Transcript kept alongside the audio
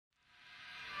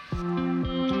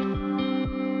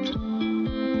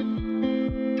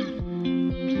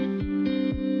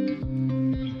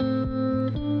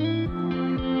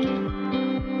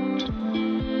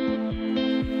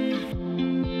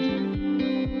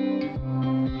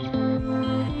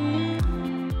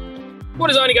What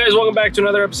is on, you guys? Welcome back to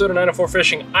another episode of 904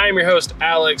 Fishing. I am your host,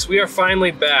 Alex. We are finally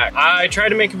back. I tried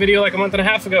to make a video like a month and a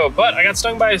half ago, but I got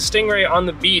stung by a stingray on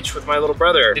the beach with my little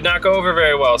brother. Did not go over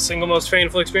very well. Single most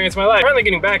painful experience of my life. Finally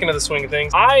getting back into the swing of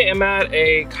things. I am at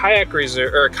a kayak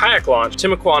launch,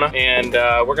 Timuquana, and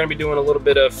we're gonna be doing a little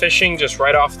bit of fishing just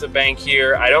right off the bank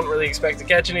here. I don't really expect to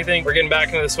catch anything. We're getting back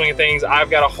into the swing of things.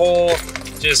 I've got a whole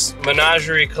just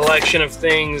menagerie collection of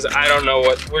things. I don't know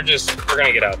what, we're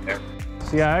gonna get out there.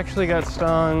 So yeah, I actually got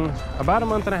stung about a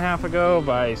month and a half ago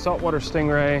by a saltwater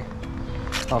stingray.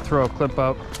 I'll throw a clip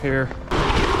up here.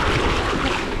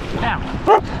 Ow!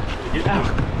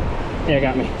 Ow! Yeah,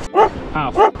 got me.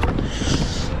 Ow!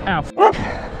 Ow!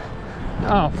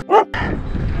 Oh!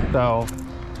 So,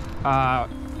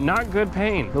 not good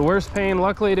pain. The worst pain,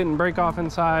 luckily it didn't break off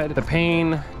inside. The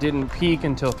pain didn't peak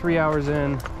until 3 hours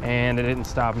in, and it didn't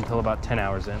stop until about 10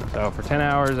 hours in. So for 10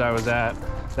 hours, I was at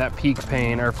that peak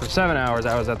pain, or for 7 hours,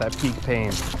 I was at that peak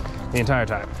pain the entire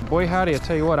time. Boy howdy, I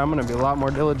tell you what, I'm gonna be a lot more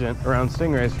diligent around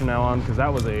stingrays from now on, because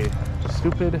that was a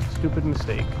stupid, stupid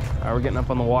mistake. All right, we're getting up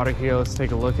on the water here. Let's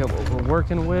take a look at what we're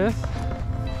working with.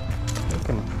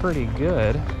 Looking pretty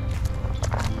good.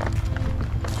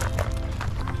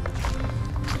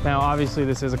 Now, obviously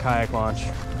this is a kayak launch,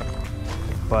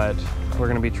 but we're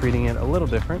gonna be treating it a little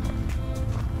different.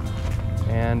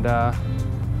 And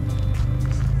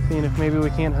seeing if maybe we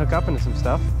can't hook up into some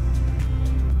stuff.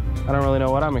 I don't really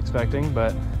know what I'm expecting,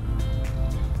 but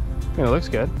I mean, it looks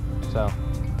good. So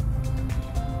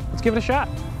let's give it a shot.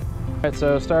 All right,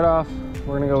 so start off,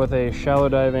 we're gonna go with a shallow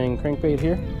diving crankbait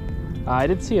here. I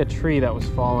did see a tree that was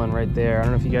falling right there. I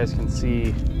don't know if you guys can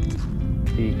see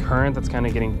the current that's kind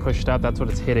of getting pushed up. That's what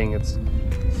it's hitting. It's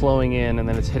flowing in and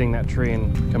then it's hitting that tree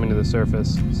and coming to the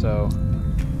surface. So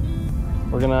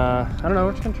we're gonna, I don't know,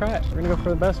 we're just gonna try it. We're gonna go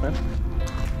for the best, man.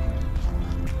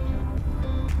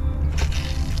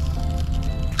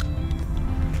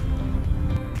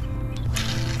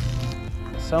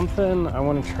 Something I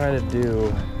want to try to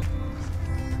do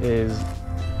is,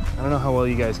 I don't know how well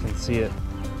you guys can see it,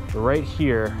 but right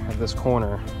here at this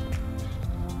corner,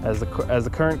 as the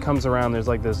current comes around, there's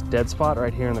like this dead spot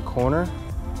right here in the corner.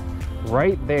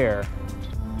 Right there,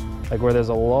 like where there's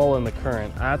a lull in the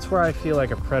current, that's where I feel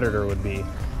like a predator would be.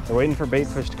 They're waiting for bait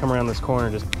fish to come around this corner,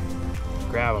 just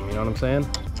grab them, you know what I'm saying?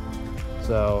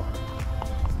 So,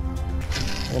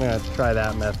 I'm gonna try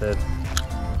that method,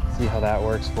 see how that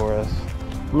works for us.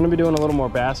 I'm gonna be doing a little more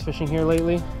bass fishing here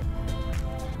lately.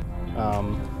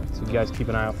 So you guys keep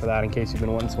an eye out for that in case you've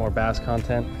been wanting some more bass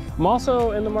content. I'm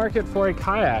also in the market for a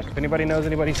kayak. If anybody knows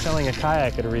anybody selling a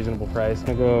kayak at a reasonable price, I'm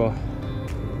gonna go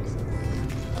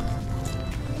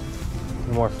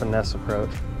a more finesse approach.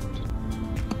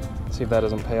 See if that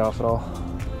doesn't pay off at all.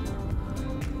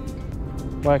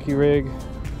 Wacky rig,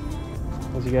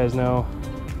 as you guys know,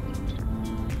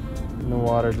 in the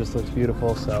water just looks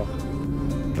beautiful, so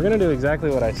we're gonna do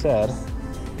exactly what I said.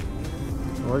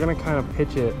 We're gonna kind of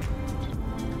pitch it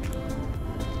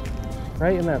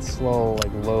right in that slow,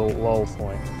 like low lull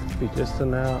point. Be just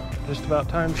about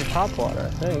time to top water, I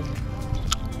think.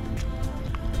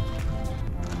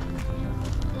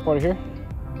 Water here.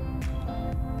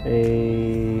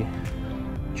 A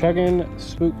Chuggin'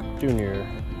 Spook Jr.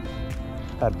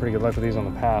 Had pretty good luck with these on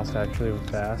the past, actually,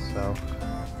 with bass, so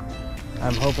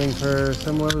I'm hoping for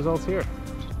similar results here.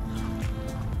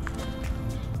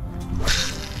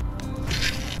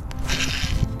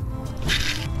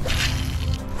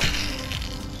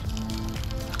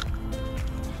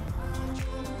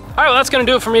 All right, well, that's gonna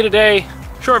do it for me today.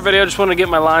 Short video, just wanted to get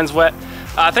my lines wet.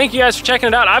 Thank you guys for checking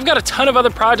it out. I've got a ton of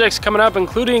other projects coming up,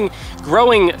 including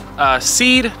growing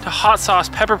seed to hot sauce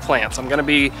pepper plants. I'm gonna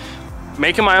be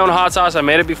making my own hot sauce. I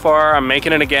made it before, I'm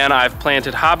making it again. I've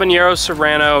planted habanero,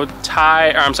 serrano,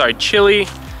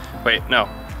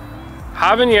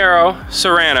 habanero,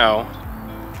 serrano,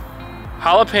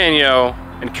 jalapeno,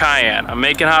 and cayenne. I'm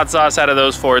making hot sauce out of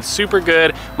those four. It's super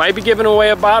good. Might be giving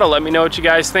away a bottle. Let me know what you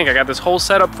guys think. I got this whole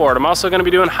setup for it. I'm also gonna be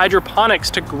doing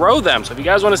hydroponics to grow them. So if you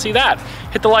guys wanna see that,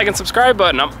 hit the like and subscribe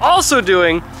button. I'm also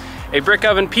doing a brick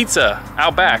oven pizza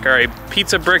out back, or a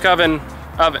pizza brick oven.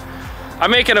 I'm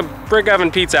making a brick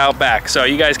oven pizza out back. So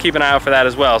you guys keep an eye out for that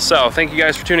as well. So thank you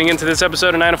guys for tuning into this episode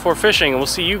of 904 Fishing, and we'll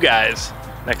see you guys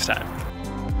next time.